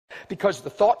because the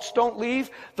thoughts don't leave.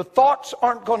 The thoughts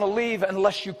aren't going to leave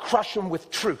unless you crush them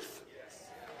with truth.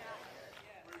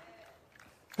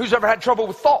 Who's ever had trouble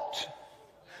with thoughts?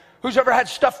 Who's ever had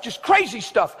stuff, just crazy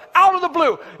stuff, out of the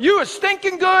blue? You are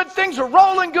stinking good, things are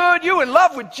rolling good, you in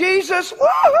love with Jesus,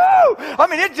 woohoo! I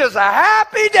mean, it's just a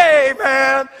happy day,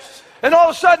 man. And all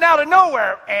of a sudden, out of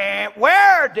nowhere,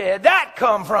 where did that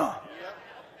come from?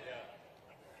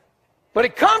 But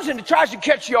it comes and it tries to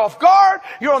catch you off guard.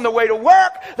 You're on the way to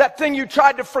work. That thing you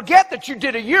tried to forget that you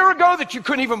did a year ago, that you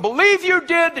couldn't even believe you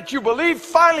did, that you believed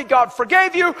finally God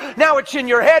forgave you, now it's in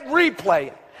your head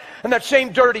replaying. And that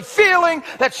same dirty feeling,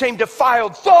 that same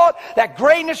defiled thought, that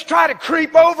grayness try to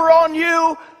creep over on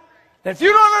you. And if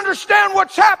you don't understand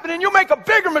what's happening, you'll make a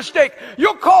bigger mistake.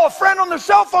 You'll call a friend on the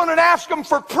cell phone and ask them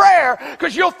for prayer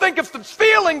because you'll think if the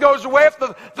feeling goes away, if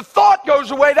the thought goes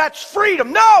away, that's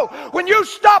freedom. No! When you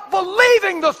stop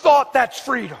believing the thought, that's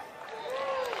freedom.